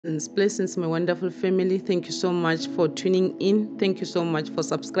Blessings, my wonderful family. Thank you so much for tuning in. Thank you so much for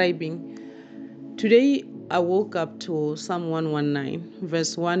subscribing. Today, I woke up to Psalm 119,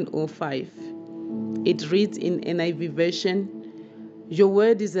 verse 105. It reads in NIV version, "Your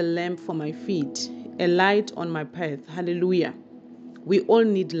word is a lamp for my feet, a light on my path." Hallelujah. We all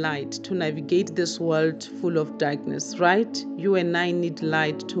need light to navigate this world full of darkness, right? You and I need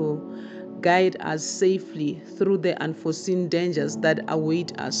light to guide us safely through the unforeseen dangers that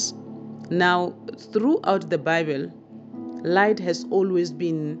await us. Now, throughout the Bible, light has always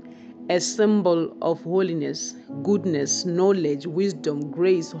been a symbol of holiness, goodness, knowledge, wisdom,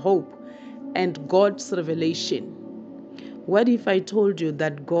 grace, hope, and God's revelation. What if I told you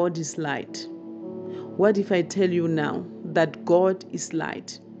that God is light? What if I tell you now that God is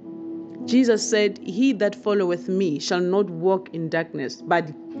light? Jesus said, "He that followeth me shall not walk in darkness,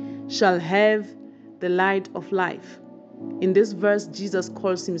 but shall have the light of life." In this verse, Jesus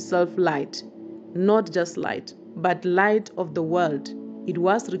calls himself light, not just light, but light of the world. It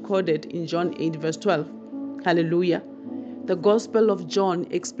was recorded in John 8, verse 12. Hallelujah. The Gospel of John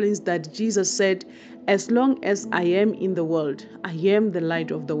explains that Jesus said, "As long as I am in the world, I am the light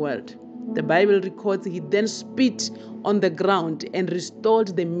of the world." The Bible records he then spit on the ground and restored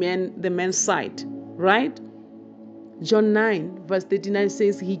the man's sight. Right? John 9, verse 39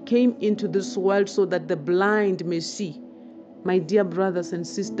 says, "He came into this world so that the blind may see." My dear brothers and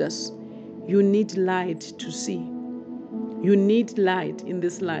sisters, you need light to see. You need light in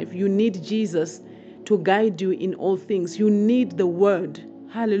this life. You need Jesus to guide you in all things. You need the Word.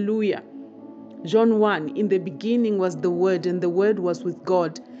 Hallelujah. John 1, "In the beginning was the Word, and the Word was with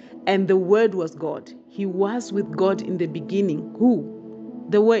God, and the Word was God." He was with God in the beginning. Who?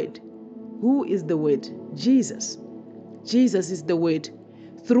 The Word. Who is the Word? Jesus. Jesus is the Word.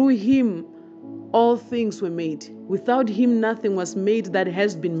 Through him, all things were made. Without him, nothing was made that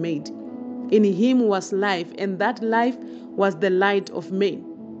has been made. In him was life, and that life was the light of men.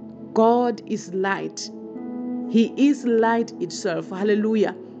 God is light. He is light itself.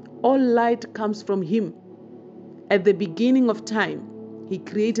 Hallelujah. All light comes from him. At the beginning of time, he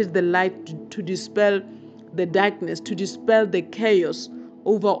created the light to dispel the darkness, to dispel the chaos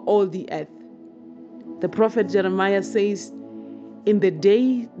over all the earth. The prophet Jeremiah says, "In the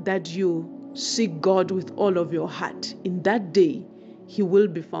day that you seek God with all of your heart, in that day he will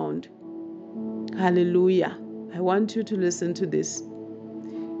be found." Hallelujah. I want you to listen to this.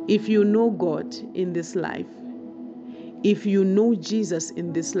 If you know God in this life, if you know Jesus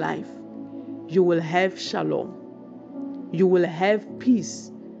in this life, you will have shalom. You will have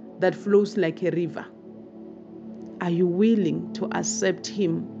peace that flows like a river. Are you willing to accept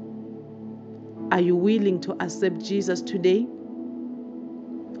him? Are you willing to accept Jesus today?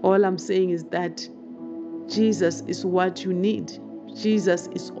 All I'm saying is that Jesus is what you need. Jesus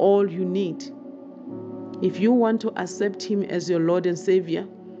is all you need. If you want to accept him as your Lord and Savior,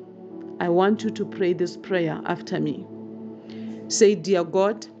 I want you to pray this prayer after me. Say, "Dear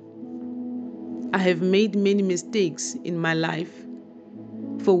God, I have made many mistakes in my life,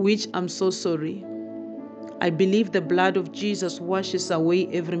 for which I'm so sorry. I believe the blood of Jesus washes away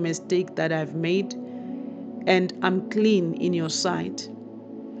every mistake that I've made, and I'm clean in your sight.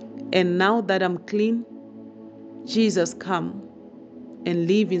 And now that I'm clean, Jesus, come and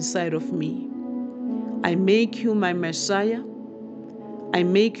live inside of me. I make you my Messiah. I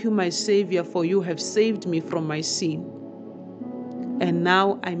make you my Savior, for you have saved me from my sin. And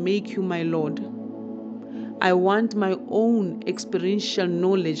now I make you my Lord. I want my own experiential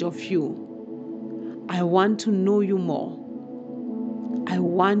knowledge of you. I want to know you more. I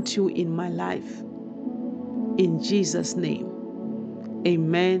want you in my life. In Jesus' name,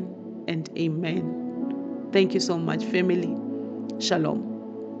 amen and amen." Thank you so much, family. Shalom.